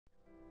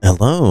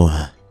Hello,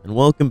 and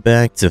welcome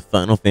back to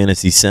Final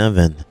Fantasy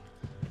VII.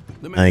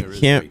 I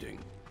can't...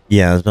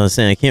 Yeah, I was about to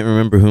say, I can't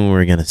remember who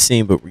we're gonna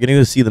see, but we're gonna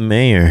go see the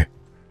mayor.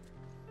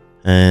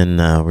 And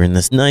we're in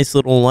this nice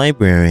little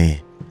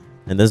library.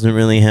 It doesn't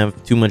really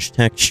have too much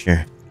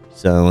texture.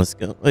 So let's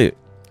go. Wait,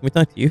 can we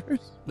talk to you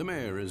first? The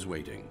mayor is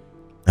waiting.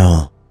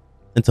 Oh,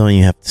 that's all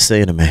you have to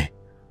say to me.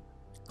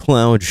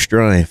 Cloud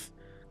Strife,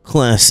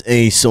 Class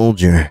A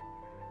soldier.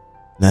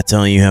 That's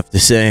all you have to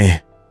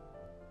say.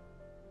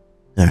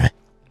 Alright.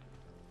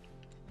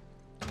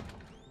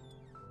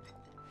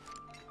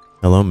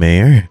 Hello,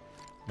 Mayor.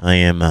 I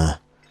am,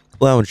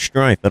 Cloud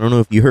Strife. I don't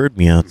know if you heard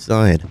me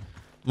outside.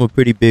 I'm a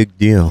pretty big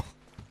deal.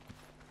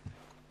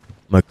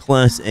 I'm a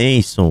Class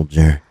A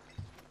soldier.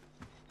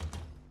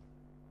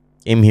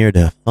 Came here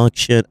to fuck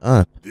shit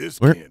up.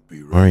 Where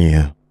are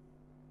you?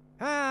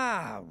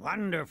 Ah,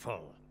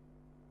 wonderful.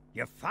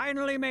 You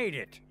finally made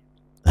it.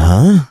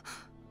 Huh?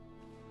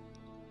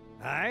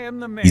 I am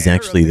the mayor He's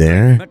actually of the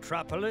there?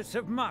 metropolis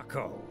of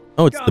Mako.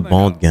 Oh, it's the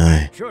bald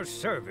guy. At your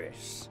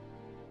service.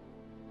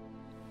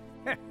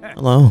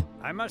 Hello.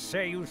 I must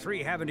say you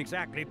three haven't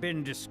exactly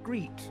been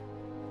discreet.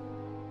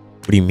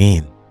 What do you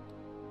mean?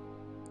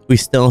 We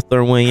stealthed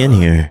our way in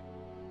here.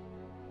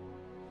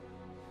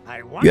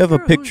 You have a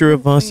picture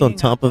of us on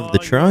top of the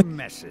truck?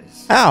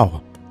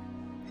 How?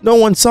 No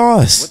one saw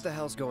us. What the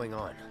hell's going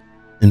on?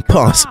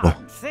 Impossible.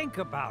 Come on, think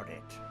about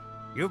it.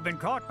 You've been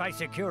caught by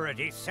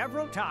security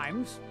several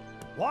times,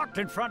 walked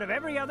in front of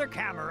every other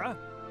camera,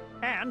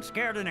 and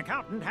scared an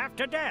accountant half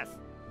to death.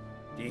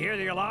 Do you hear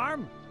the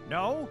alarm?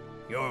 No?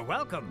 You're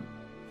welcome.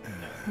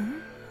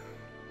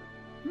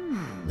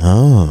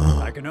 No.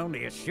 I can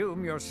only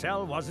assume your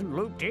cell wasn't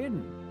looped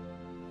in.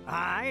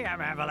 I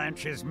am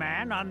Avalanche's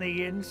man on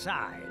the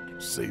inside.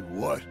 Say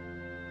what?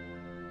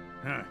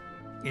 Huh.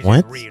 Is What?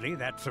 it really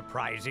that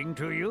surprising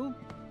to you?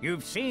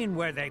 You've seen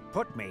where they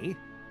put me.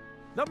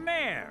 The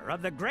mayor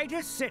of the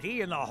greatest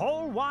city in the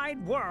whole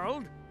wide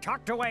world,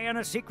 tucked away in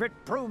a secret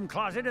broom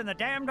closet in the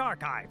damned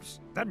archives.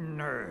 The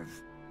nerve.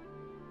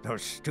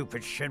 Those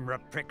stupid Shinra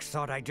pricks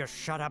thought I'd just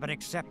shut up and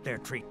accept their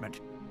treatment.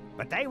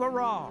 But they were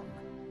wrong.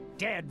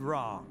 Dead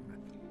wrong.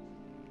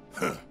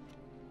 Huh.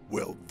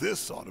 Well,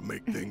 this ought to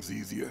make things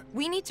easier.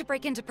 We need to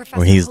break into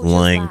Professor Or he's Hojo's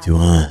lying lab. to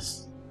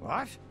us.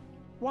 What?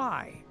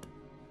 Why?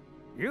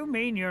 You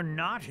mean you're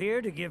not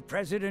here to give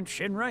President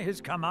Shinra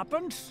his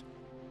comeuppance?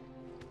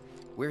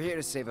 We're here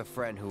to save a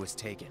friend who was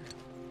taken.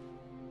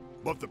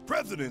 But the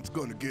president's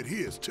gonna get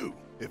his too,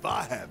 if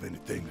I have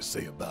anything to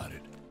say about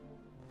it.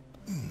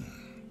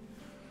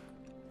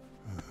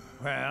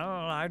 Well,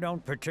 I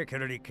don't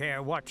particularly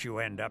care what you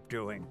end up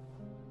doing,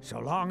 so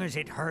long as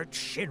it hurts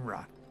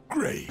Shinra.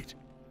 Great.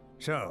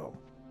 So,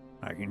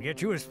 I can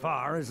get you as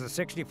far as the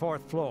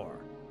 64th floor.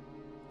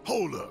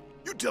 Hold up.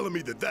 You telling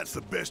me that that's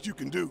the best you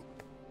can do?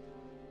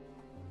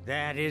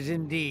 That is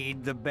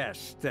indeed the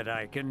best that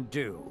I can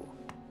do.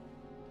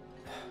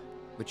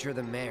 But you're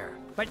the mayor.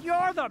 But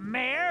you're the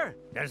mayor?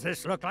 Does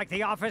this look like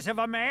the office of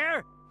a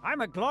mayor?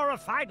 I'm a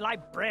glorified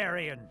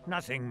librarian,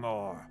 nothing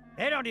more.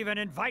 They don't even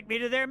invite me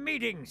to their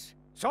meetings.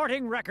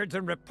 Sorting records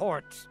and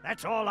reports,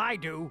 that's all I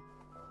do.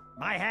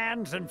 My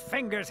hands and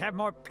fingers have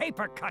more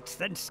paper cuts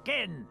than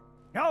skin.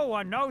 No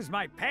one knows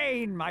my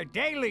pain, my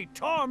daily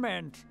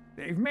torment.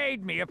 They've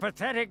made me a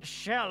pathetic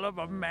shell of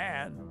a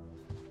man.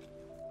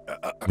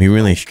 We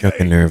really struck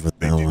a nerve with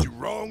They that did one. you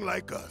wrong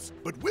like us,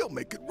 but we'll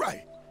make it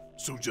right.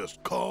 So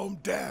just calm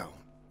down.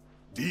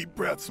 Deep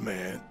breaths,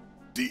 man.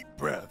 Deep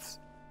breaths.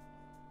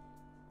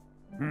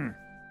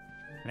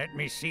 Let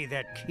me see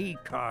that key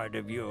card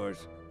of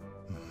yours.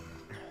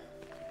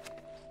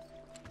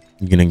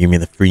 You gonna give me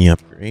the free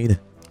upgrade?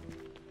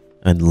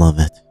 I'd love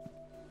it.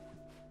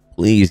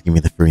 Please give me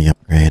the free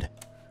upgrade.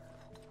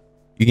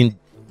 You can...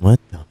 What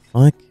the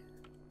fuck?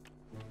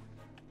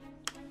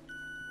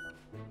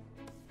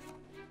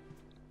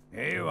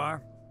 Here you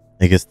are.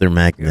 I guess they're You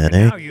can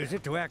magnetic. now use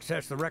it to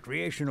access the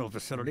recreational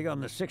facility on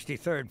the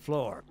 63rd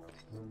floor.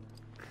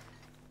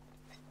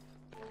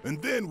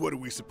 And then what are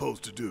we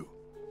supposed to do?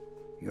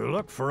 You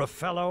look for a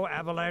fellow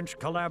Avalanche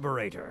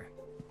collaborator.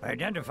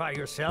 Identify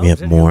yourselves We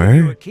have and he'll give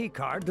you more? a key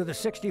card to the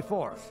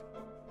 64th.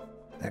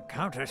 The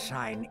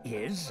countersign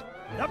is...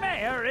 The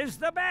mayor is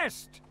the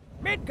best!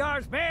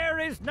 Midgar's mayor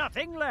is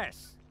nothing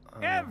less.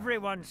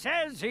 Everyone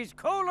says he's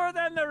cooler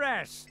than the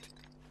rest.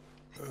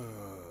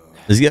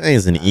 This guy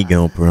has an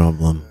ego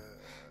problem.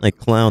 Like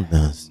Cloud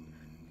does.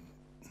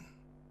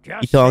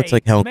 Just He talks say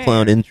like how mayor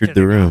Cloud entered to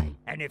the guy, room.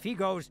 And if he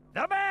goes,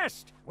 the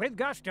best, with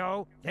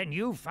gusto, then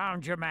you've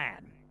found your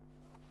man.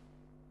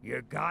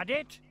 You got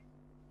it?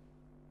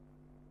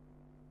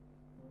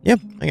 Yep,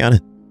 I got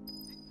it.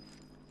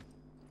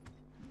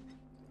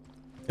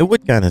 It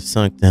would kind of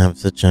suck to have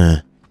such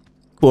a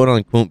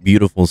quote-unquote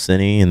beautiful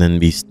city and then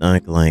be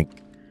stuck,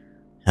 like,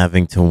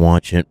 having to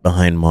watch it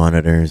behind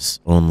monitors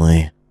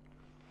only.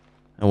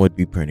 That would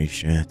be pretty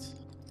shit.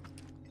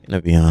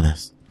 Gonna be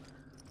honest.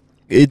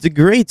 It's a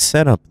great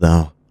setup,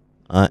 though.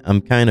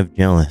 I'm kind of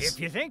jealous. If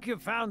you think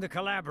you've found the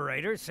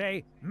collaborator,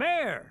 say,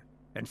 Mayor,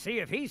 and see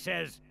if he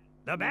says,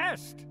 the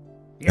best.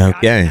 You got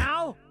Okay. it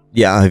now?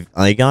 Yeah,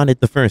 I got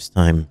it the first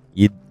time.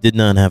 You did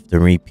not have to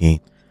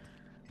repeat.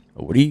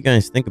 What do you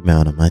guys think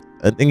about him?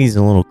 I think he's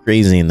a little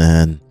crazy in the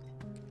head.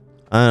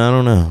 I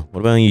don't know.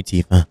 What about you,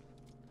 Tifa?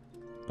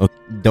 Oh,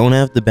 don't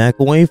have to back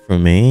away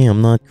from me.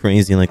 I'm not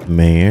crazy like the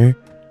mayor.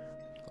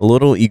 A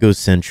little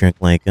egocentric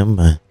like him,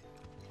 but...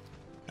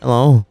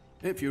 Hello.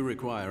 If you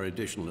require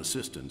additional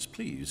assistance,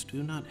 please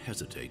do not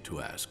hesitate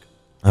to ask.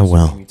 I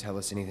will. Can you tell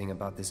us anything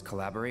about this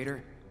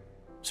collaborator?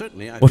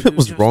 Certainly, I What can do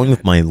was just wrong with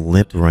that, my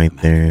lip but right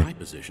imagine there? my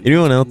position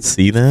Anyone is else conduct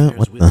see these that? affairs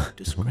What with the?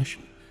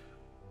 discretion.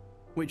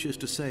 Which is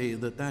to say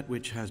that that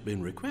which has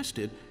been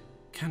requested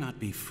cannot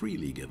be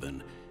freely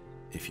given,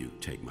 if you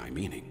take my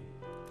meaning.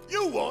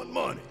 You want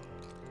money?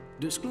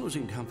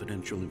 Disclosing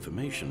confidential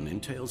information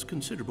entails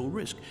considerable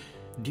risk.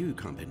 Due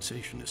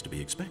compensation is to be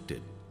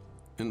expected.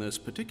 In this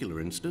particular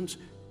instance,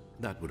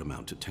 that would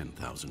amount to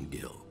 10,000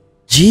 gil.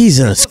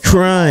 Jesus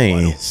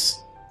Christ.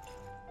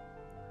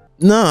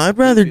 No, I'd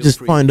rather just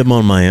find him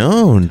on my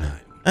own.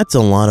 That's a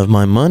lot of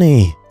my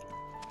money.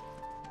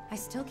 I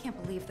still can't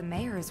believe the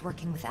mayor is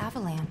working with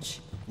Avalanche.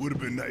 Would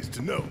have been nice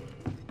to know.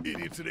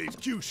 Idiots at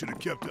HQ should have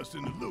kept us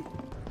in the loop.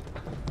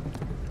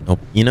 Oh,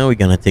 you know we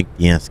gotta take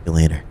the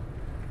escalator.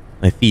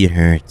 My feet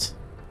hurt.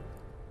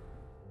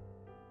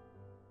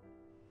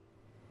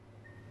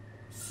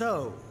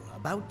 So,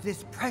 about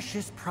this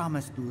precious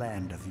promised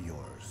land of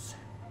yours.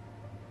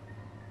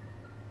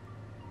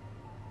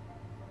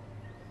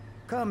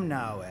 Come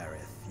now,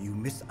 Aerith. You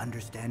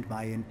misunderstand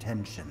my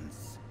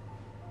intentions.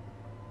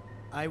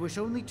 I wish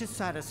only to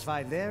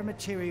satisfy their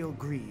material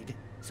greed,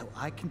 so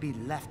I can be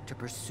left to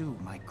pursue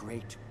my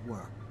great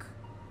work.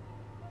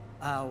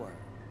 Our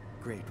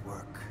great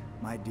work,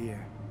 my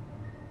dear.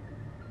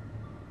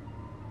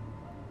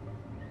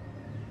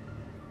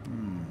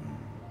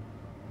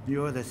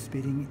 You're the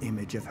spitting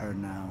image of her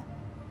now.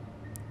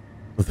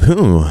 Of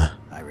who?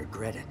 I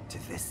regret it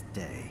to this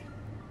day.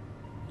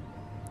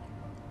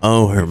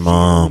 Oh, her If she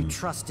mom. only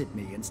trusted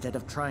me instead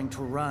of trying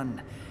to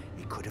run,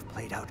 it could have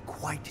played out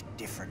quite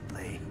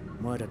differently.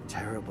 What a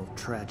terrible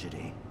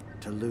tragedy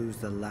to lose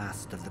the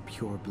last of the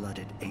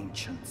pure-blooded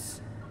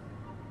ancients.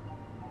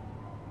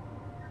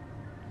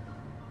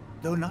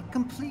 Though not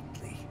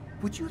completely,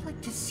 would you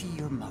like to see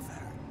your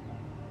mother?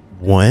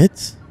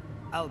 What?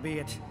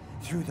 Albeit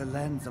through the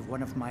lens of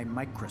one of my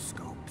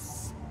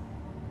microscopes.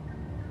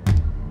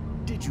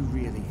 Did you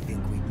really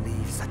think we'd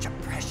leave such a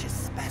precious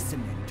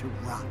specimen to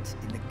rot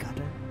in the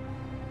gutter?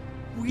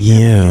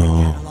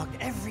 Ew.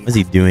 What's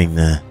he doing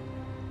there?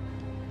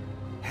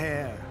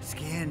 Hair,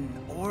 skin,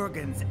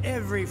 organs,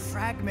 every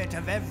fragment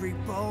of every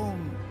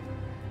bone.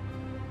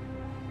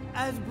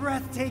 As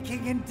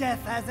breathtaking in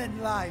death as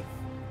in life.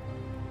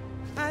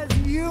 As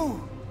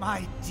you,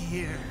 my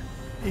dear.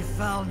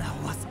 Ifalna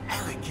was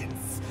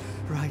elegance,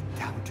 right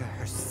down to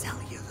her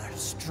cellular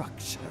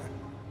structure.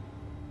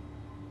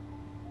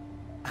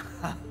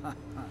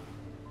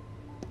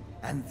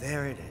 And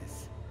there it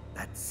is,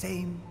 that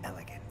same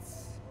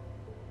elegance.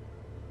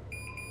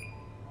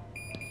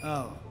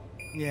 Oh,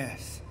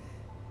 yes.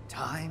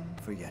 Time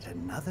for yet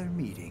another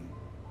meeting.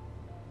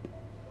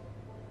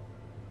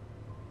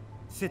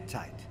 Sit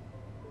tight.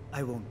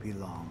 I won't be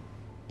long.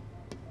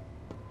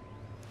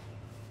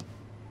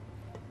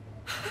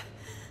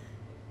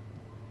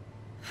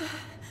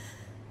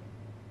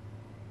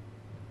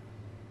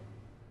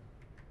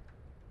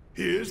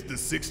 Here's the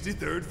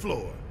 63rd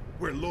floor,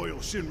 where loyal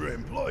Shinra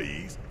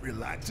employees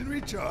relax and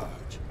recharge.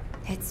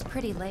 It's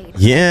pretty late.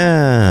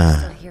 Yeah.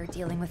 Still here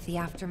dealing with the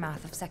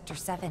aftermath of Sector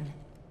 7.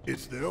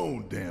 It's their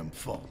own damn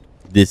fault.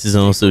 This is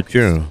also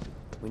true.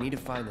 We need to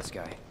find this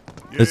guy.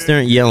 Let's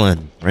start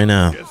yelling right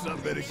now. Guess I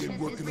better get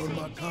working on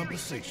my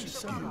conversation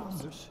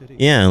skills.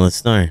 Yeah, let's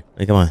start.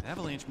 Hey, come on.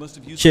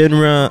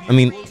 Shinra,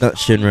 not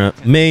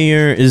Shinra.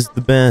 Mayor is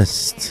the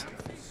best.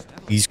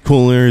 He's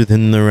cooler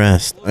than the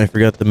rest. I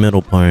forgot the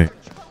middle part.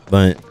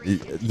 But,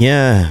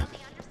 yeah.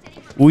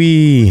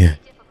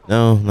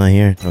 No, not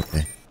here.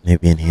 Okay.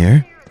 Maybe in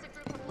here?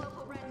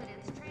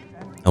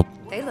 Oh.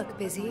 They look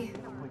busy.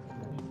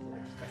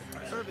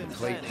 The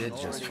plate did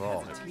just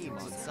fall.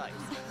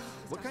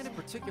 What kind of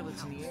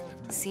particulates in the air?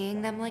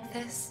 Seeing them like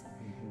this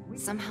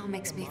somehow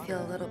makes me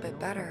feel a little bit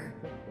better.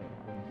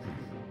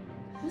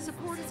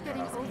 Support is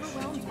getting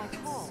overwhelmed by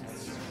calls.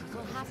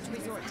 We'll have to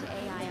resort to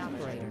AI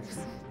operators.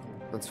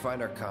 Let's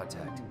find our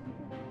contact.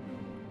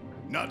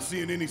 Not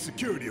seeing any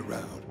security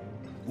around.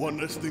 One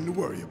less thing to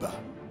worry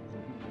about.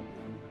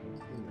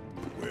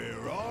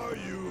 Where are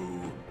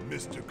you,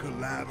 Mr.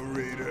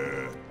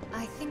 Collaborator?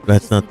 I think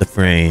That's not the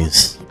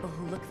phrase. People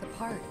who look the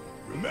part.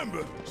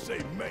 Remember, say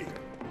mayor.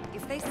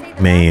 If they say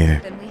the Mayor.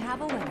 then we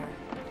have a winner.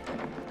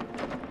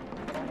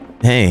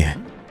 Hey.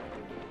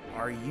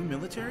 Are you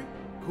military?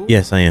 Cool.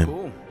 Yes, I am.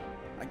 Cool.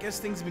 I guess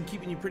things have been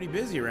keeping you pretty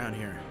busy around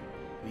here.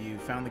 Have you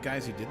found the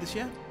guys who did this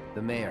yet?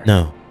 The mayor.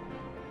 No.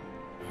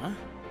 Huh?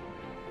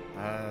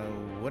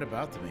 What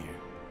about the mayor?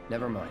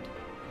 Never mind.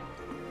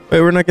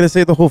 Wait, we're not gonna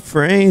say the whole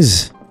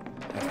phrase?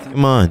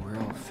 Come on. We're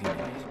all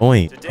females. Oh,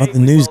 wait. Today Oh, the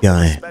we news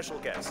welcome a guy. special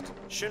guest,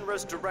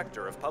 Shinra's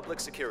Director of Public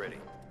Security.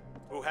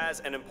 who has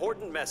an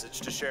important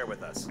message to share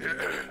with us.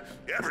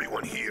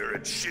 Everyone here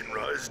at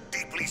Shinra is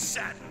deeply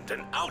saddened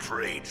and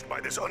outraged by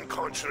this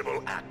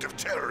unconscionable act of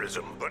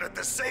terrorism. But at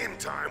the same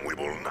time, we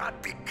will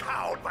not be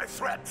cowed by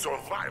threats or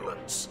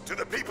violence. To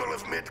the people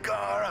of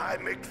Midgar, I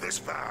make this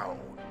vow.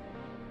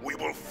 We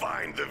will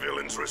find the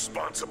villains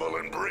responsible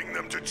and bring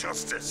them to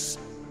justice.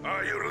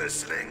 Are you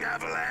listening,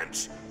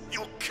 Avalanche?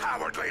 You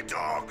cowardly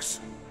dogs!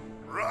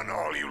 Run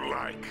all you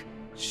like.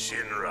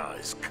 Shinra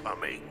is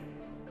coming.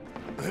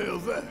 The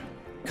hell's that?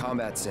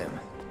 Combat sim.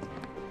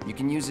 You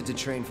can use it to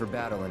train for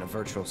battle in a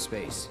virtual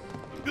space.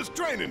 Does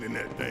training in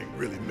that thing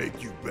really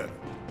make you better?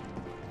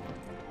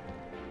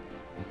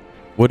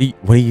 What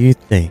do you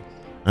think?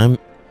 I'm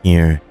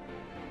here.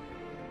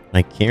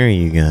 I carry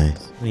you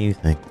guys. What do you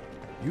think?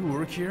 You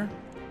work here?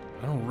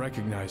 I don't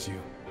recognize you.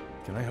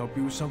 Can I help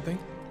you with something?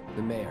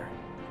 The mayor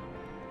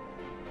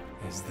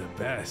is the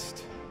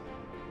best.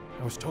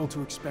 I was told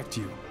to expect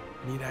you.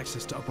 I need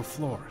access to upper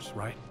floors,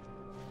 right?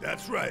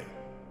 That's right.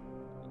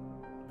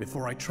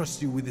 Before I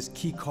trust you with this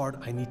key card,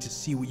 I need to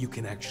see what you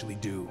can actually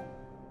do.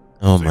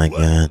 Oh my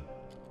god.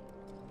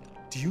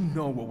 Do you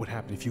know what would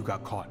happen if you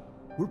got caught?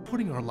 We're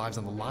putting our lives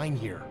on the line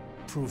here.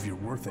 Prove you're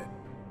worth it.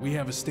 We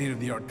have a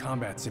state-of-the-art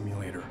combat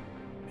simulator.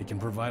 It can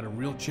provide a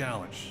real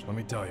challenge, let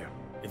me tell you.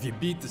 If you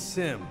beat the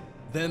sim,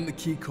 then the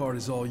key card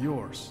is all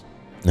yours.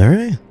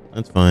 Alright,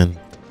 that's fine.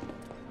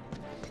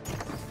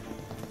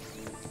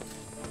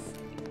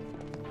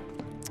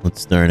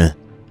 Let's start it.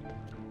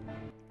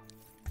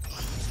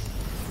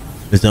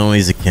 There's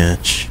always a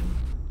catch.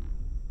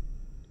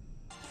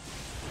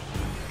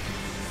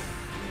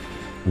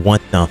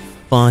 What the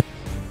fuck?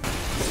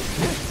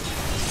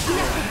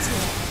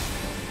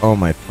 Oh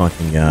my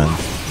fucking god.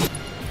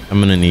 I'm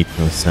gonna need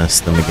to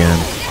assess them again.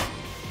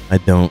 I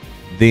don't.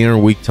 They are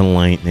weak to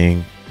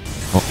lightning.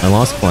 Oh, I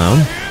lost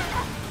Cloud.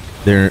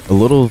 They're a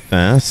little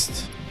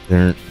fast.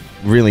 They're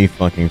really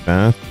fucking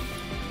fast.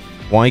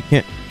 Why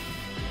can't...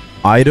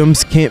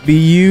 Items can't be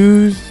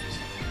used?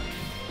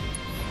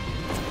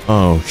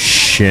 Oh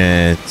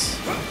shit.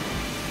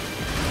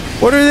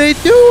 What are they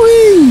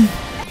doing?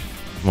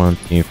 Come on,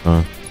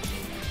 Tifa.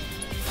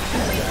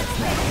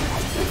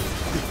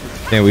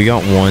 Okay, we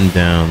got one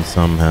down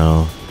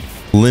somehow.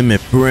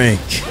 Limit break.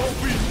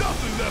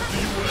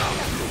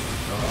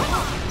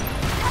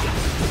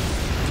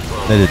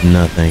 That did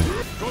nothing.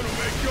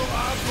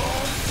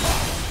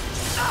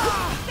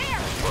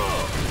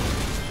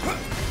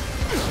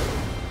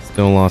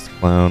 Still lost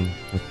Cloud.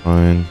 That's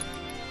fine.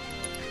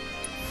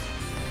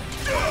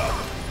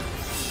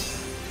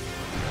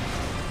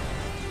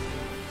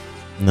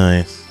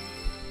 Nice.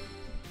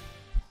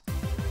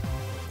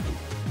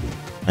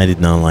 I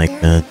did not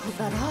like that.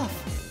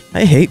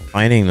 I hate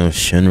fighting those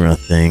Shinra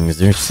things.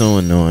 They're so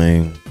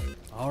annoying.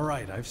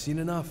 Alright, I've seen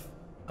enough.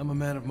 I'm a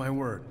man of my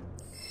word.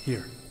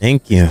 Here.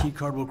 Thank you. This key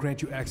card will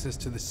grant you access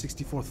to the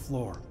 64th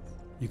floor.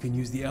 You can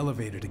use the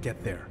elevator to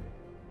get there.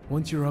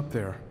 Once you're up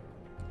there,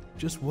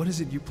 just what is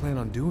it you plan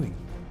on doing?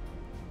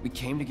 We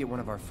came to get one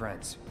of our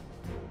friends.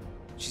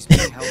 She's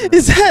being held in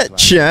Is that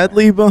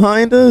Chadley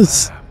behind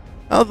us?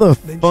 How the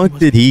fuck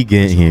did he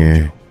get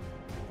here?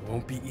 It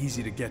won't be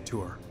easy to get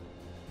to her.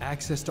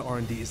 Access to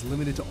R&D is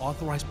limited to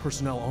authorized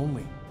personnel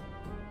only.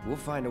 We'll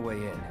find a way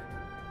in.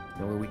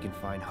 Know where we can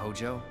find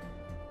Hojo?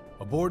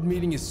 A board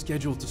meeting is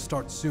scheduled to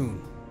start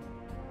soon.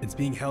 It's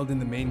being held in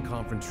the main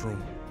conference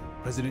room.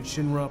 President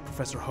Shinra,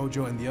 Professor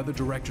Hojo, and the other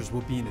directors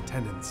will be in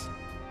attendance.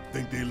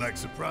 Think they like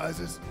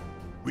surprises?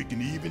 We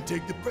can even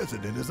take the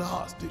president as a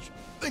hostage.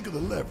 Think of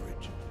the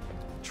leverage.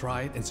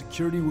 Try it, and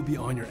security will be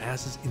on your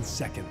asses in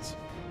seconds.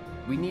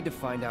 We need to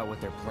find out what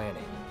they're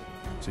planning.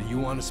 So you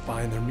want to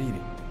spy in their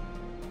meeting?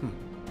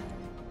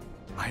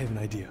 I have an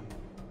idea.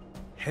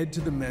 Head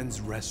to the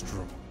men's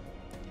restroom.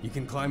 You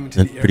can climb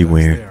into the air ducts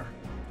there.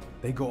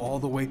 They go all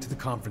the way to the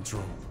conference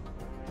room.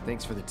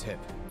 Thanks for the tip.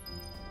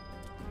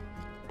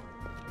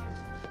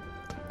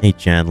 Hey,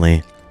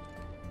 Chadley.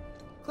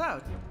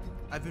 Cloud,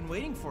 I've been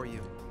waiting for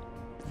you.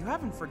 You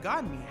haven't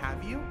forgotten me,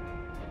 have you?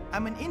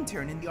 I'm an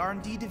intern in the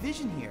R&D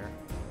division here.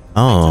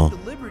 Oh. I took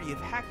the liberty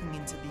of hacking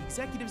into the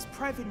executive's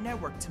private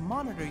network to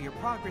monitor your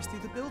progress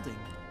through the building.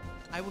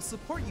 I will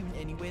support you in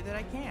any way that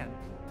I can.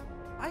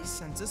 I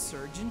sense a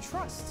surge in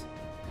trust.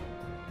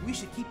 We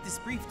should keep this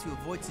brief to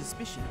avoid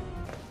suspicion.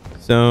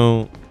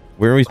 So,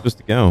 where are we supposed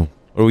to go?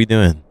 What are we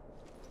doing?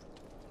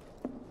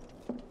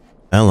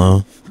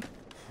 Hello.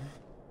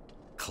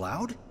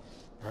 Cloud?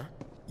 Huh?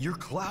 You're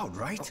Cloud,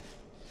 right?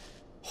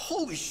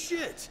 Holy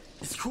shit!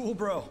 It's cool,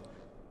 bro.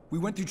 We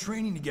went through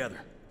training together.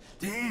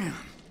 Damn.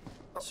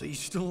 So you're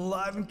still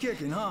alive and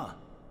kicking, huh?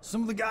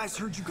 Some of the guys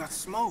heard you got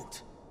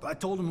smoked, but I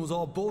told them it was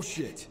all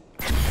bullshit.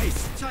 Hey,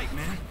 sit tight,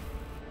 man.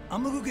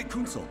 I'm gonna go get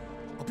Kunsel.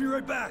 I'll be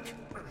right back.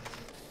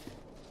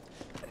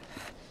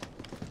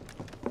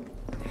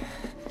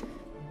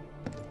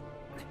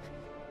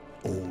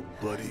 Old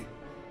buddy.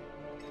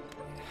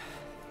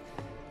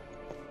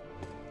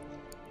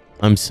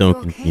 I'm so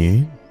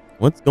confused.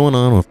 What's going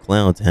on with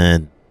Cloud's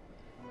head?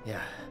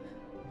 Yeah.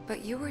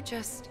 But you were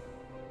just...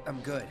 I'm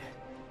good.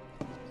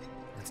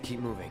 Let's keep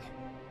moving.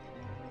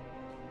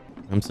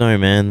 I'm sorry,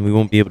 man. We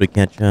won't be able to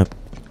catch up.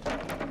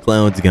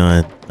 Cloud's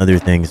got other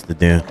things to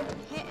do.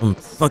 I'm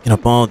fucking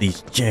up all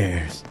these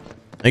chairs.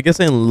 I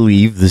guess I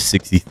leave the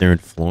 63rd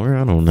floor.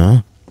 I don't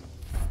know.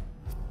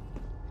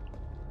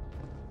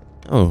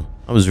 Oh,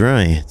 I was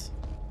right.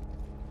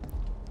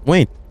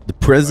 Wait, the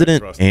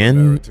president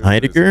and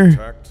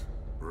Heidegger?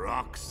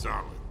 Rock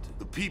solid.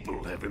 The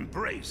people have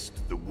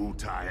embraced the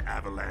Wutai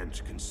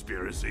Avalanche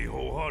conspiracy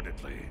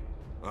wholeheartedly.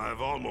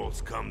 I've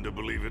almost come to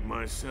believe it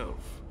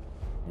myself.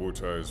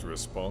 Wutai's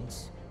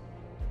response?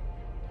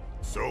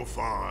 So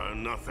far,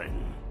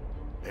 nothing.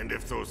 And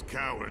if those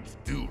cowards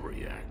do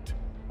react,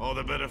 all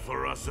the better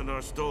for us and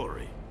our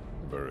story.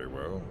 Very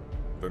well.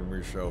 Then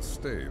we shall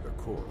stay the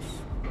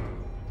course.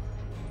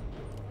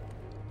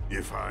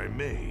 If I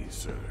may,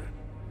 sir,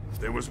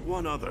 there was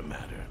one other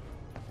matter.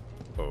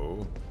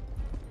 Oh?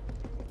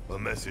 A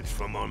message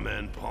from our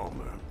man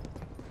Palmer.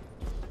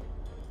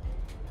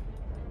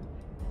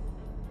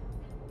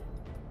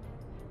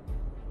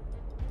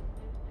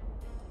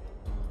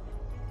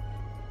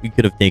 We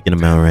could have taken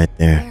him out right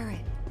there.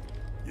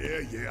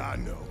 Yeah, I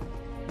know.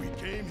 We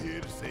came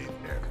here to save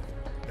Aerith.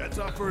 That's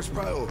our first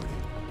priority.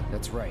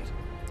 That's right.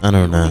 I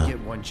don't We only know.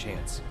 get one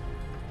chance.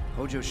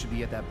 Hojo should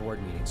be at that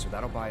board meeting, so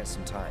that'll buy us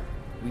some time.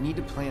 We need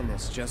to plan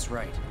this just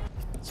right.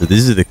 So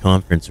these are the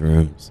conference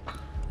rooms.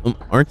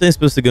 Aren't they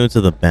supposed to go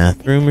to the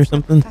bathroom or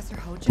something?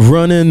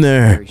 Run in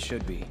there.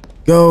 Should be.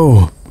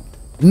 Go.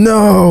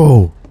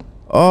 No.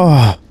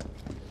 Oh.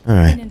 All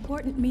right. An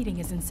important meeting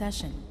is in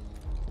session.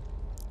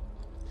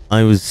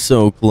 I was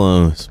so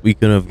close. We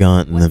could have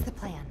gotten the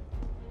plan?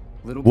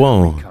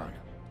 Whoa.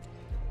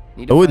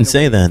 I wouldn't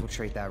say that.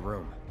 Infiltrate that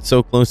room.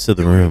 So close to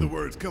the The room.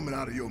 words coming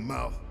out of your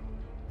mouth.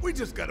 We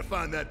just gotta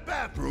find that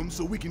bathroom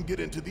so we can get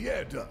into the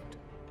air duct.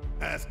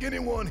 Ask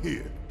anyone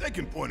here. They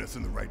can point us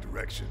in the right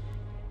direction.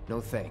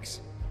 No thanks.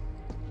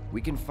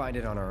 We can find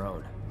it on our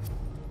own.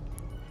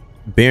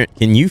 Barrett,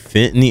 can you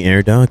fit in the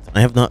air duct?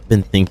 I have not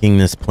been thinking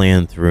this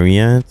plan through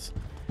yet.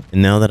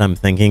 And now that I'm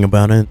thinking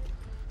about it,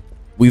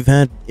 we've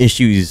had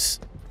issues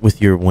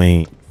with your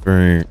weight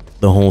for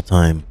the whole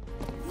time.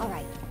 All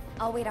right,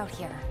 I'll wait out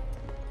here.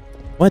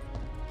 What?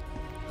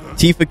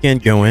 Tifa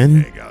can't go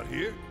in? Hang out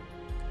here?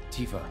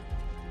 Tifa,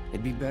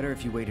 it'd be better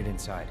if you waited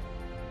inside.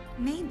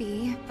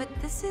 Maybe, but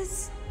this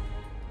is...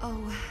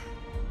 Oh,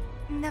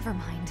 never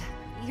mind.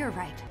 You're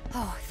right.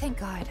 Oh, thank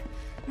God.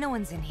 No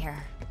one's in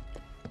here.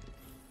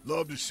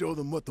 Love to show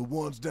them what the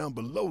ones down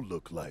below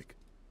look like.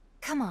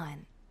 Come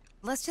on.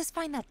 Let's just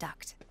find that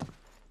duct.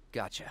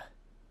 Gotcha.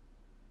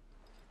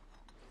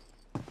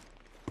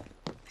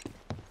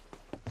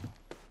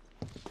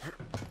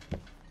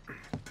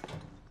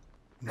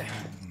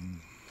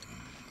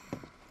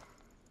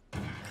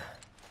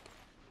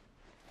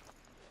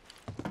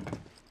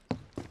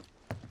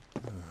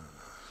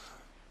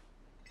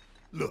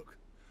 Look,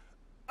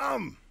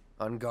 I'm...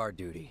 On guard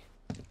duty.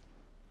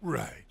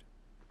 Right.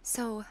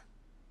 So,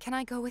 can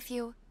I go with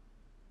you?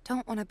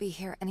 Don't want to be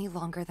here any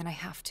longer than I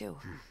have to.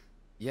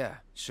 Yeah,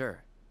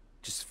 sure.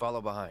 Just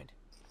follow behind.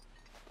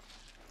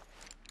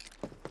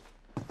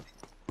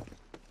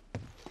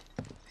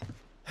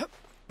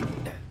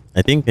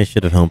 I think I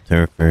should have helped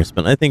her first,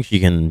 but I think she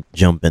can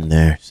jump in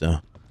there, so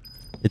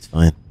it's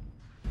fine.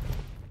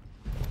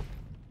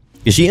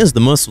 Because she has the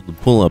muscle to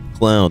pull up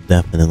Cloud,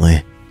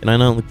 definitely. Can I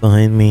not look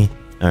behind me?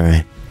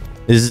 Alright.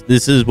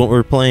 This is what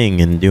we're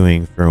playing and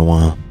doing for a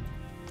while.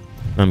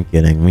 I'm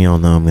kidding. We all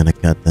know I'm gonna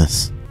cut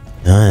this.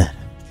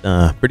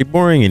 Pretty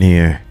boring in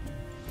here.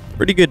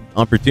 Pretty good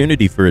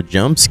opportunity for a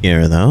jump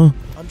scare, though.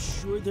 I'm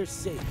sure they're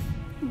safe.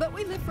 But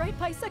we live right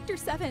by Sector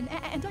 7,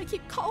 and I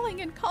keep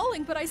calling and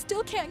calling, but I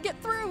still can't get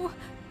through.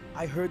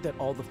 I heard that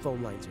all the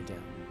phone lines are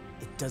down.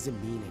 It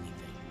doesn't mean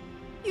anything.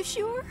 You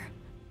sure?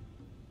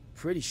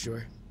 Pretty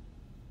sure.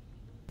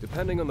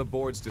 Depending on the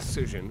board's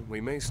decision, we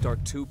may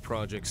start 2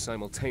 projects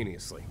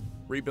simultaneously,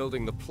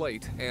 rebuilding the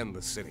plate and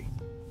the city.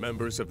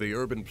 Members of the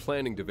Urban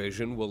Planning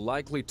Division will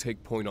likely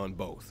take point on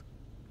both.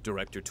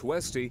 Director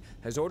Tuesti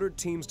has ordered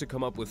teams to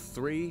come up with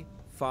 3,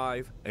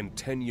 5, and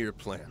 10-year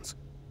plans.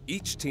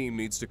 Each team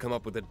needs to come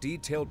up with a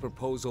detailed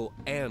proposal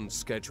and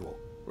schedule.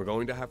 We're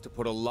going to have to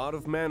put a lot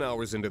of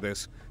man-hours into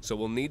this, so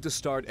we'll need to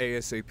start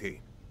ASAP.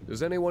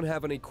 Does anyone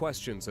have any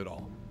questions at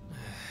all?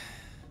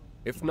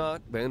 If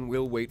not, then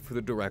we'll wait for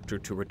the director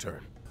to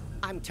return.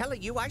 I'm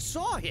telling you, I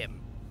saw him.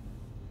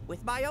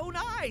 With my own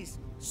eyes,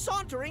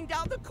 sauntering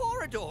down the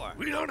corridor.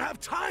 We don't have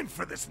time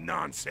for this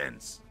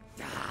nonsense.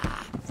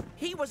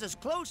 He was as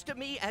close to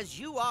me as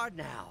you are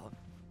now.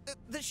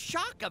 The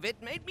shock of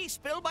it made me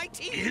spill my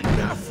tea.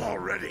 Enough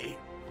already.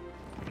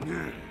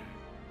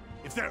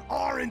 If there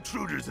are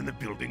intruders in the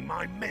building,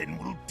 my men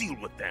will deal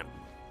with them.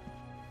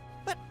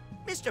 But,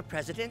 Mr.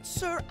 President,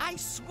 sir, I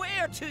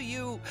swear to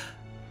you...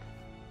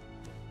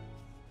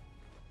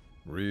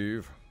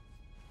 Reeve.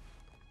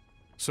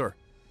 Sir,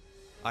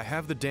 I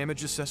have the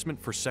damage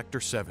assessment for Sector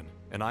 7,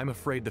 and I'm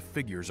afraid the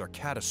figures are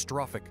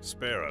catastrophic.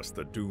 Spare us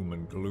the doom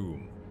and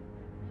gloom.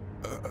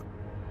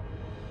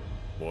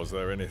 Was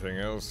there anything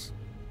else?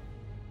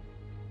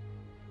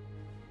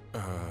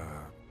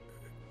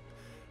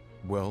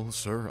 Well,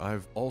 sir,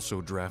 I've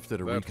also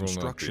drafted a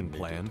reconstruction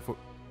plan for...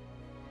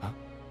 Huh?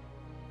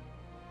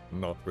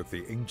 Not with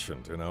the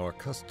Ancient in our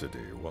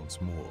custody once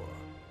more.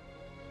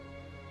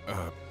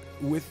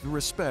 With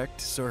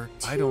respect, sir,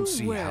 I don't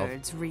see how... 2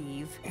 words,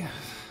 Reeve.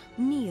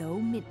 Neo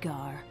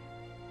Midgar.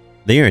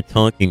 They are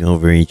talking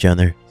over each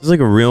other. This is like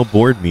a real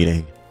board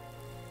meeting.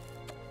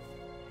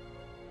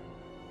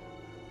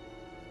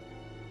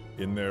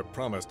 In their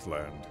promised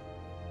land,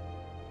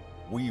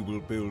 we will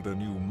build a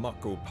new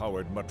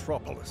Mako-powered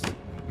metropolis.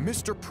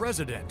 Mr.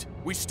 President,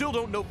 we still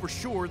don't know for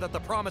sure that the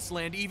Promised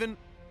Land even...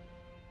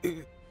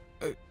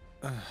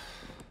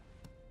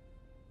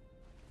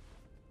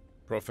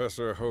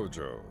 Professor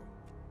Hojo.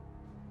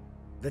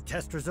 The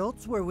test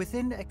results were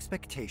within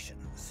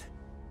expectations.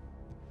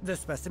 The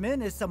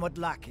specimen is somewhat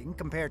lacking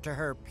compared to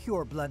her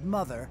pure-blood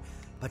mother,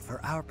 but for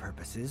our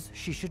purposes,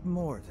 she should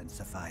more than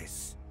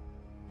suffice.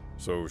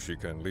 So she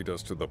can lead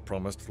us to the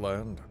Promised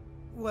Land?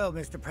 Well,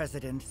 Mr.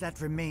 President, that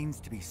remains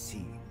to be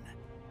seen.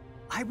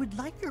 I would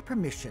like your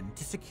permission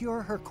to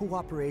secure her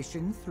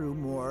cooperation through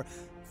more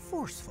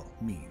forceful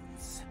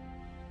means.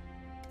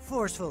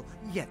 Forceful,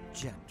 yet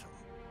gentle.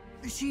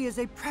 She is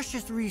a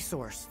precious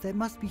resource that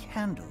must be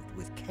handled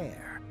with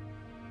care.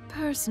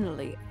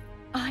 Personally,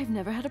 I've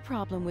never had a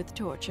problem with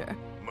torture.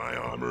 My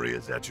armory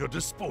is at your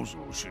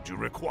disposal should you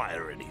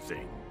require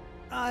anything.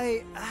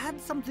 I had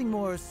something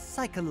more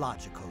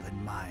psychological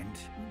in mind.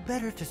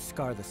 Better to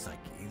scar the psyche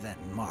than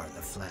mar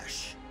the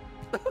flesh.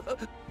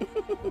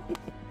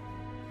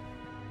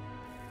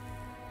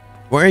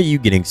 Why are you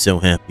getting so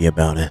happy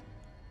about it?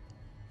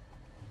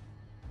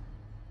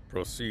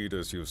 Proceed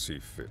as you see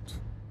fit.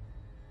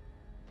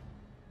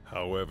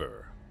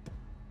 However,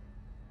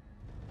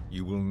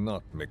 you will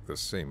not make the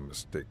same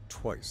mistake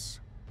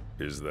twice.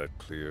 Is that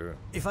clear?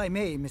 If I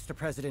may, Mr.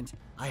 President,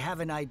 I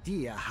have an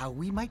idea how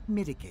we might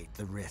mitigate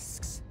the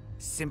risks.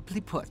 Simply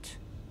put,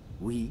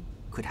 we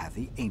could have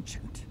the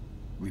Ancient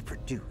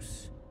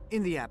reproduce.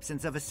 In the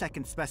absence of a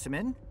second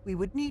specimen, we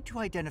would need to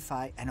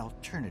identify an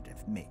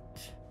alternative mate.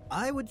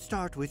 I would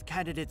start with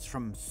candidates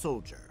from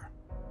Soldier.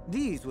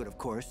 These would, of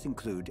course,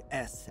 include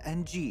S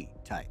and G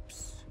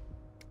types.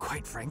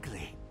 Quite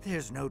frankly,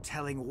 there's no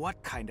telling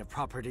what kind of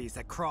properties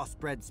a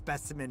crossbred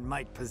specimen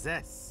might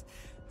possess.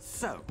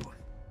 So,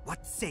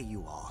 what say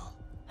you all?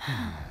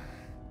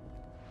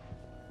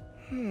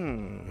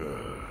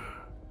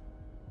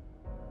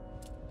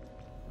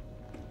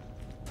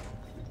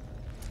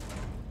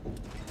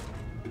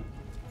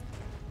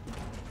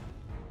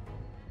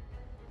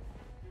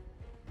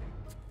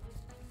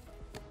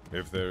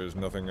 If there is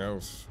nothing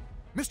else,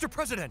 Mr.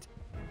 President!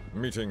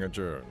 meeting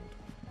adjourned.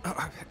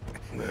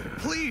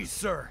 Please,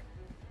 sir!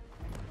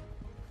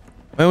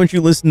 Why won't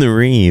you listen to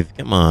Reeve?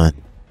 Come on.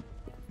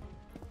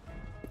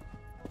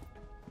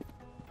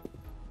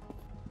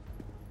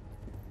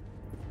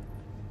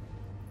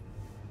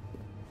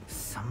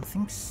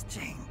 Something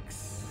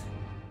stinks.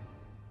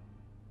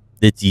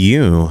 It's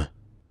you.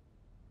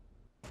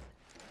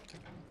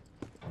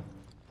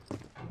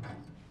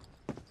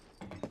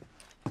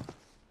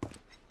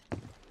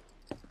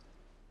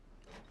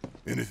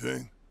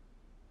 Anything?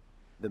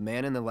 The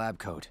man in the lab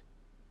coat.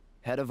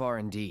 Head of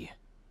R&D.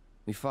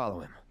 We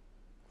follow him.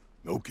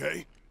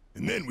 Okay.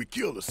 And then we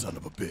kill the son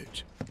of a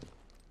bitch.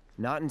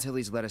 Not until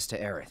he's led us to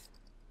Aerith.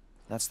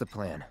 That's the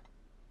plan.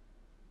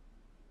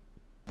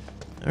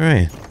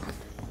 Alright.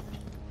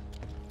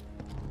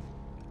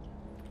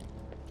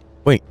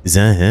 Wait, is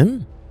that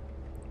him?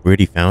 We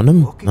already found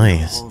him?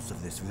 Nice. The halls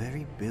of this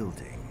very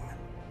building.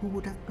 Who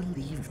would have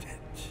believed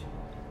it?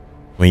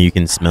 Wait, you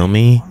can smell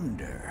me?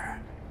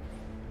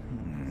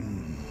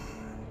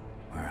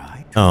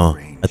 Oh,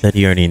 I thought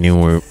he already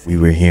knew we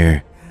were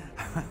here.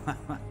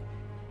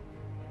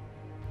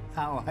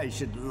 How I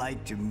should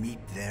like to meet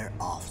their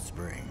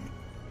offspring.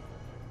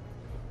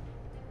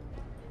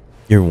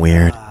 You're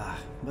weird.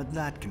 But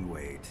that can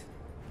wait.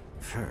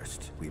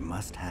 First, we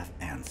must have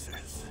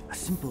answers. A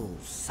simple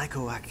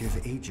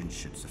psychoactive agent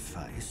should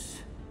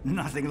suffice.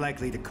 Nothing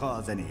likely to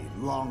cause any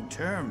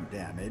long-term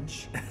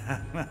damage.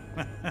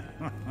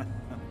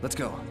 Let's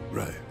go.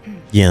 Right.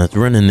 Yeah, let's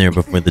run in there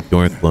before the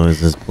door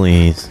closes,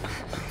 please.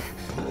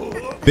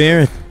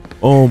 Aerith!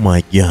 Oh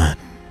my god.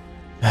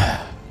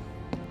 That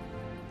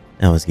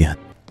was good.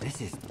 This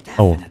is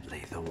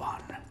definitely the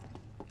one.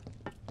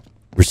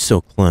 We're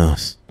so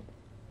close.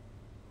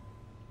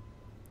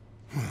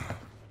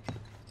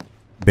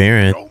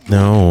 Barrett,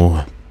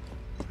 no.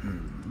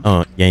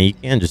 Oh, yeah, you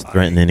can't just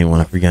threaten anyone,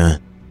 I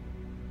forgot.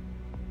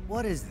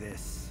 What is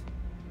this?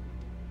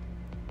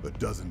 A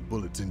dozen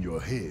bullets in your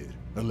head,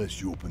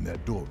 unless you open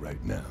that door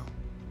right now.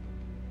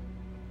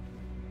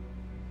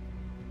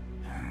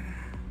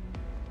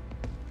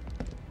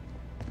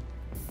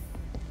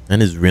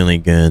 That is really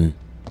good.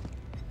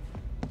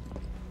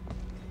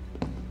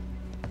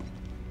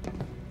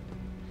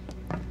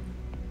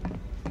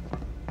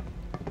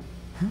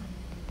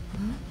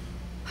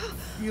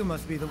 You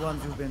must be the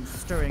ones who've been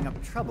stirring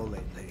up trouble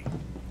lately.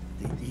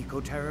 The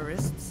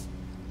eco-terrorists?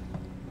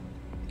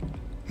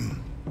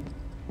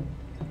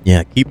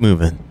 Yeah, keep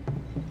moving.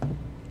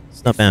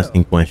 Stop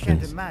asking I questions.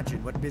 can't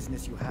imagine what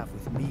business you have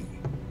with me.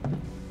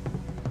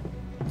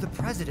 The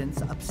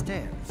president's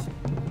upstairs.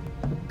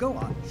 Go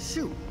on,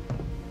 shoot.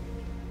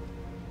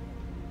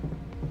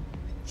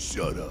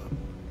 Shut up.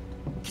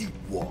 Keep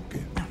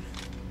walking.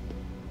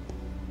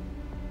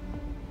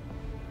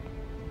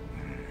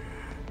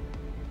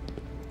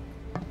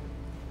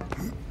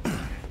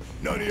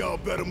 None of y'all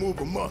better move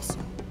a muscle.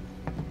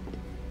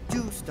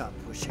 Do stop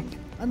pushing.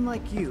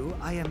 Unlike you,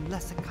 I am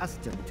less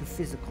accustomed to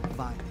physical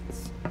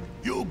violence.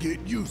 You'll get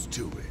used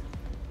to it.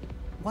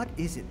 What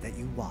is it that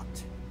you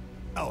want?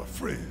 Our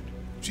friend.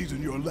 She's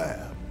in your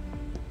lab.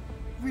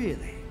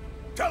 Really?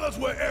 Tell us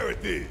where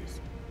Aerith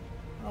is.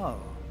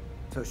 Oh,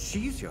 so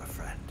she's your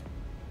friend.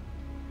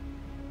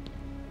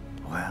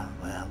 Well,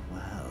 well,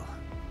 well.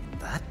 In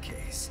that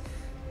case,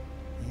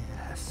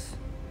 yes,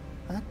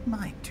 that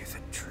might do the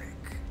trick.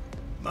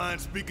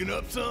 Mind speaking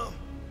up some?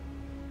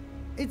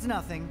 It's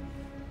nothing.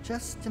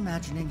 Just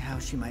imagining how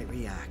she might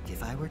react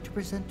if I were to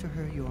present to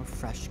her your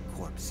fresh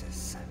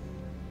corpses.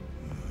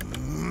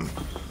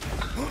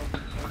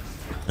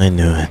 I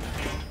knew it.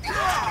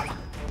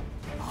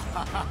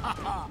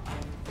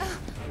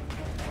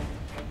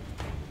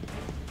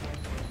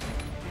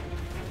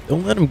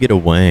 Don't let him get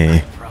away. I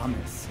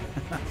promise.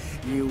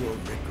 You will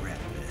regret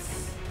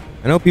this.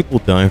 I know people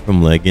die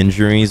from leg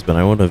injuries, but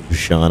I would have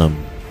shot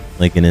him,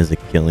 like in his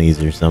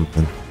Achilles or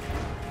something.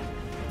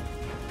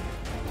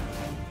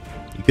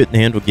 He couldn't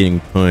handle getting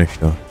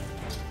pushed.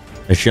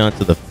 A shot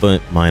to the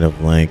foot might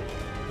have, like,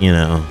 you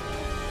know,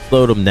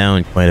 slowed him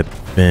down quite a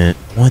bit.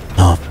 What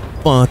the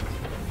fuck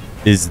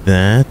is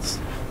that?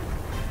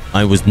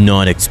 I was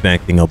not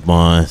expecting a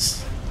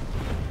boss.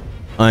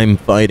 I'm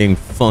fighting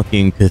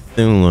fucking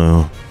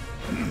Cthulhu.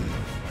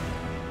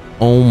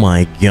 Oh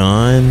my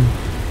god.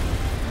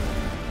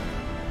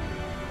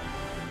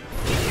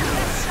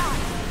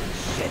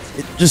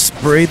 It just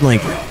sprayed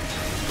like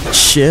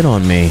shit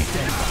on me.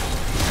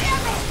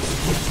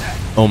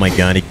 Oh my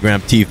god, he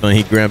grabbed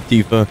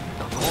Tifa,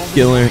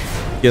 Kill her,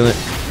 kill it.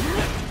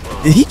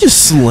 Did he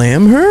just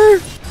slam her?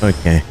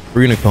 Okay,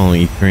 we're gonna call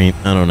him E3.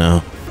 I don't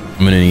know.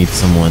 I'm gonna need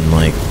someone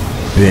like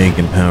big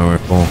and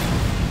powerful.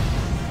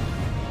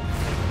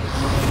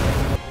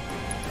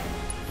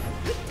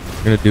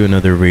 We're gonna do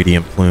another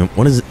radiant plume.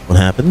 What is it? What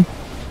happened?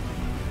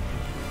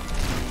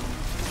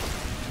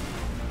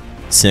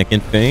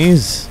 Second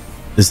phase?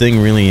 This thing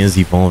really is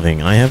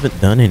evolving. I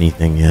haven't done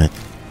anything yet.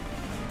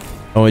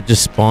 Oh, it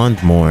just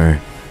spawned more.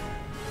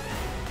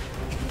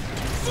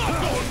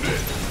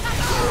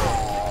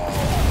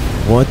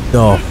 What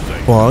the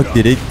fuck?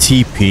 Did it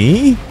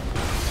TP?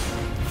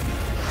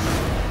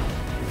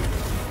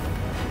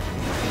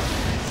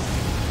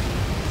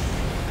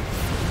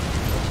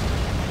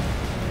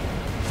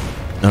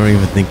 I don't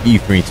even think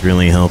E-Freak's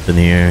really helping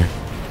here.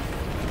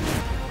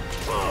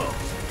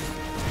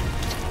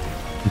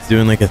 It's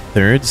doing like a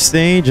third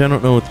stage? I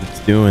don't know what it's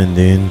doing,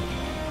 dude.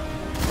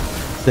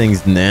 This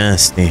thing's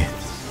nasty.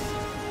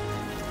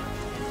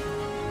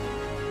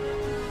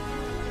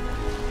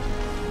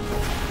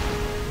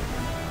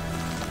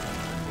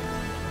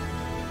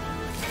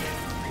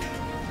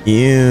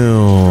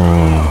 Ew.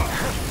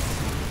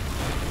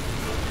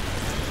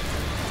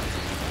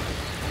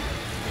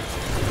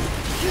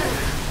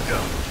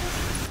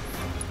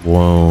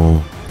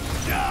 Whoa.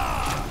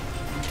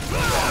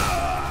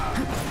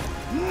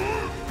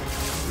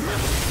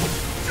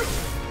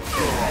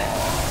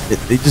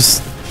 They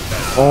just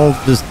all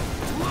just...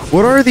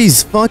 What are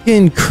these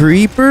fucking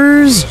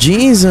creepers?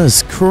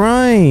 Jesus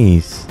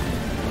Christ.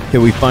 Okay,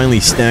 we finally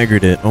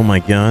staggered it. Oh my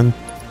god.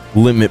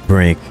 Limit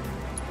break.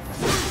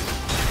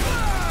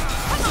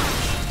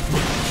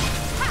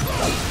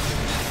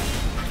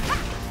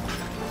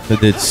 That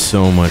did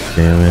so much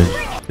damage.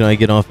 Can I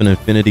get off an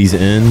Infinity's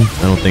End?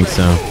 I don't think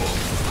so.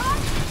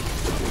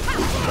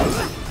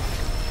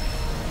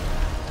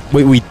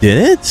 Wait, we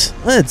did it?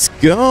 Let's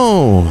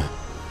go!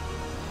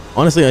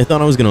 Honestly, I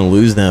thought I was gonna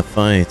lose that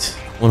fight.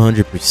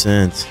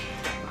 100%.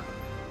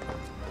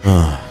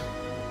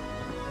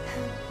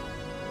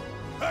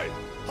 Hey,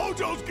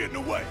 Hojo's getting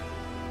away.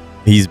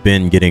 He's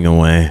been getting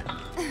away.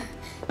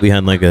 We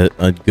had like a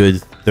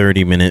good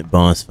 30-minute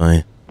boss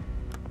fight.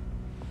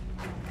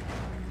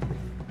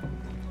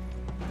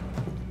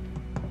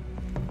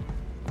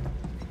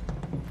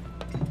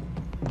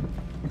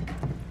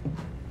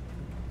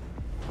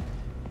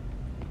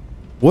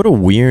 What a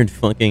weird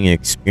fucking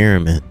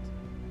experiment.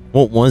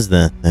 What was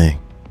that thing?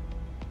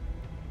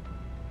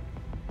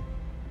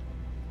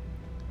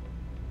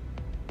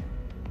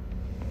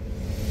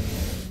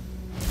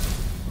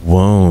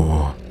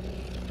 Whoa.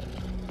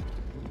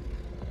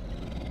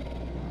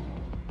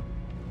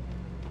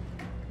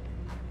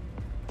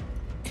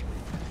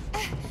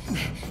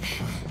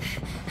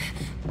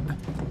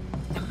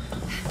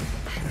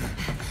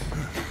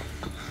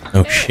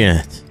 Oh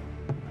shit.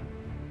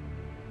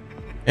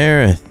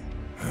 Aerith.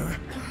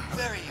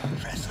 Very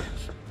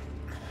impressive.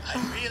 I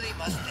really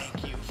must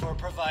thank you for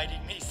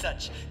providing me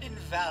such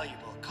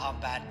invaluable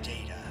combat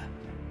data.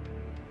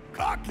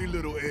 Cocky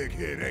little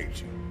egghead,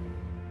 ain't you?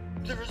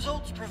 The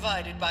results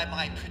provided by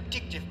my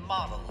predictive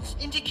models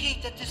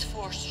indicate that this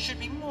force should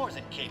be more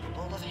than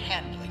capable of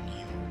handling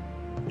you.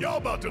 Y'all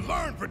about to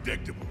learn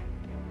predictable.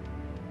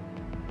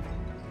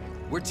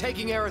 We're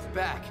taking Aerith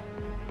back.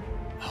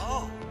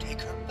 Oh,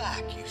 take her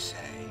back, you say?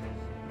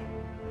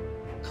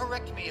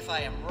 Correct me if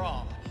I am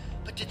wrong,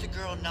 but did the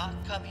girl not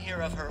come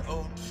here of her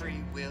own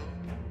free will?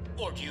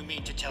 Or do you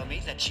mean to tell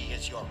me that she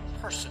is your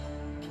personal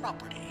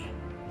property?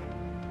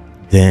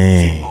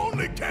 Dang. She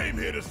only came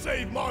here to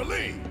save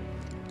Marlene.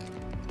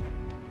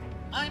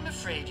 I'm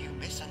afraid you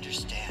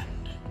misunderstand.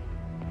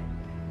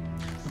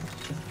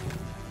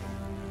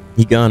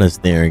 He got us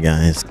there,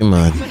 guys. Come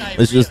on.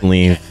 Let's just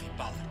leave.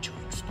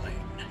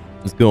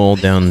 Let's go all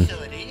down.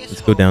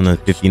 Let's go down the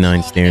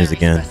 59 stairs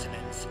again.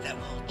 That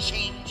will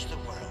change the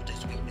world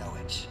as we know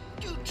it.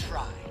 Do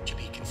try to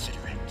be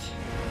considerate.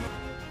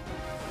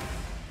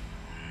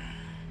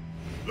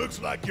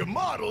 Looks like your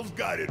models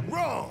got it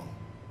wrong.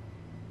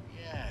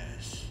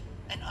 Yes,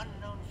 an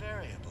unknown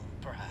variable,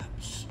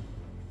 perhaps.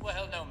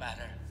 Well, no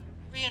matter.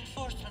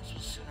 Reinforcements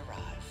will soon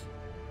arrive.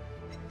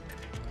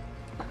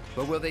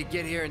 But will they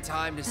get here in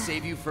time to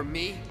save you from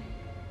me?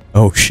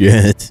 Oh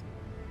shit.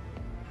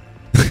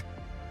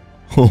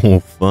 Oh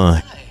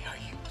fuck.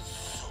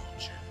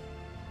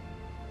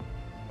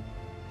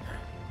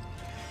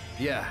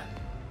 Yeah.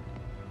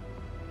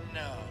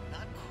 No,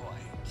 not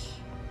quite.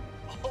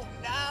 Oh,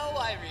 now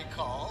I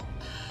recall.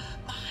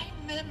 My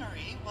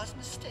memory was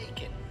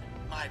mistaken.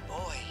 My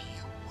boy,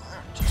 you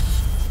weren't a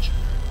soldier.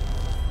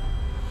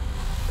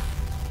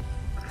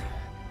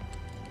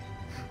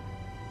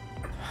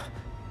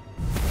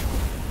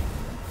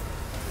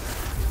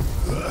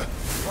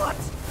 What?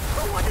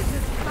 What is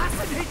this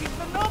fascinating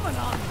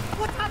phenomenon?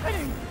 What's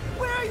happening?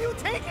 Where are you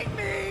taking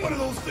me? What are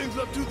those things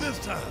up to this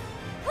time?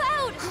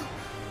 Cloud!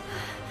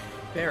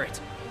 Barrett.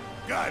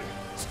 Got it.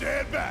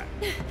 Stand back.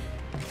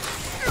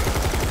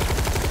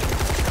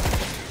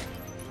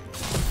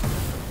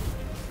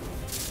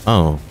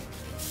 Oh.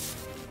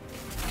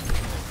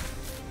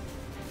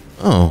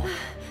 Oh.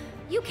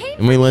 You came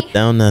And we for let me.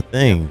 down that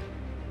thing.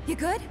 You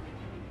good?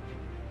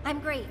 I'm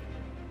great.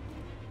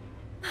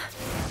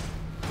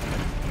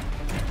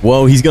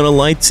 Whoa, he's got a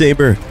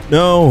lightsaber.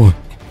 No.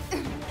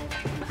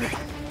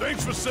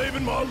 Thanks for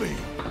saving Marlene.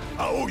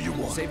 I owe you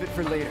one. Save it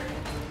for later.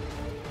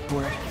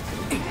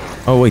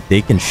 Oh wait,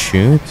 they can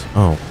shoot?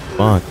 Oh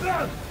fuck.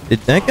 Did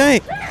that guy?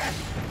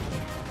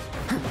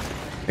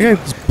 That guy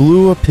just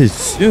blew up his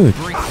suit.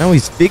 Now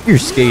he's figure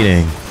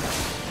skating.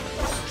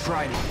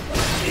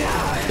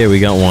 There, we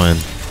got one.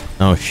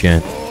 Oh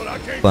shit.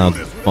 Cloud's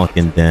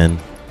fucking dead.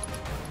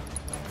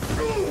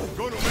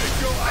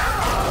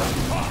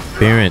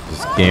 Barrett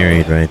just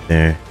carried right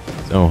there.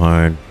 So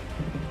hard.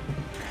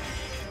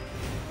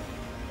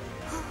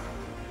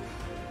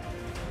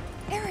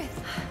 Aerith,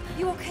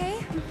 you okay?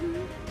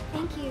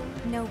 Thank you.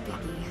 No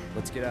biggie.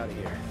 Let's get out of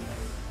here.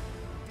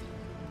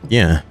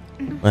 Yeah,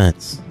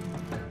 let's.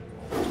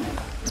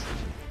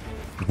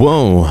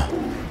 Whoa.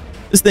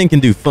 This thing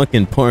can do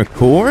fucking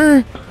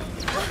parkour?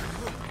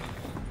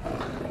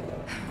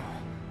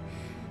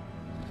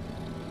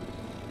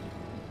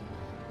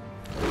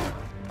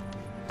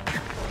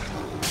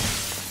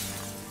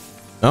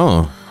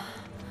 Oh.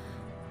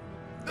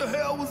 The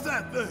hell was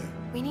that thing?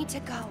 We need to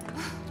go.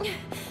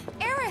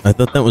 Aerith! I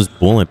thought that was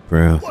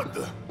bulletproof. What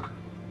the?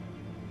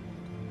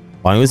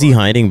 Why was he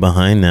hiding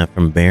behind that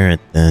from Barrett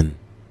then?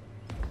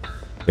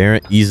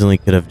 Barrett easily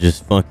could have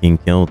just fucking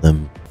killed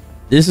him.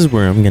 This is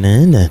where I'm gonna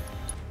end it.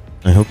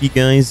 I hope you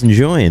guys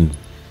enjoyed,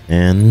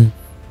 and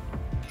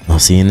I'll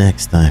see you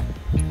next time.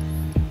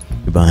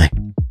 Goodbye.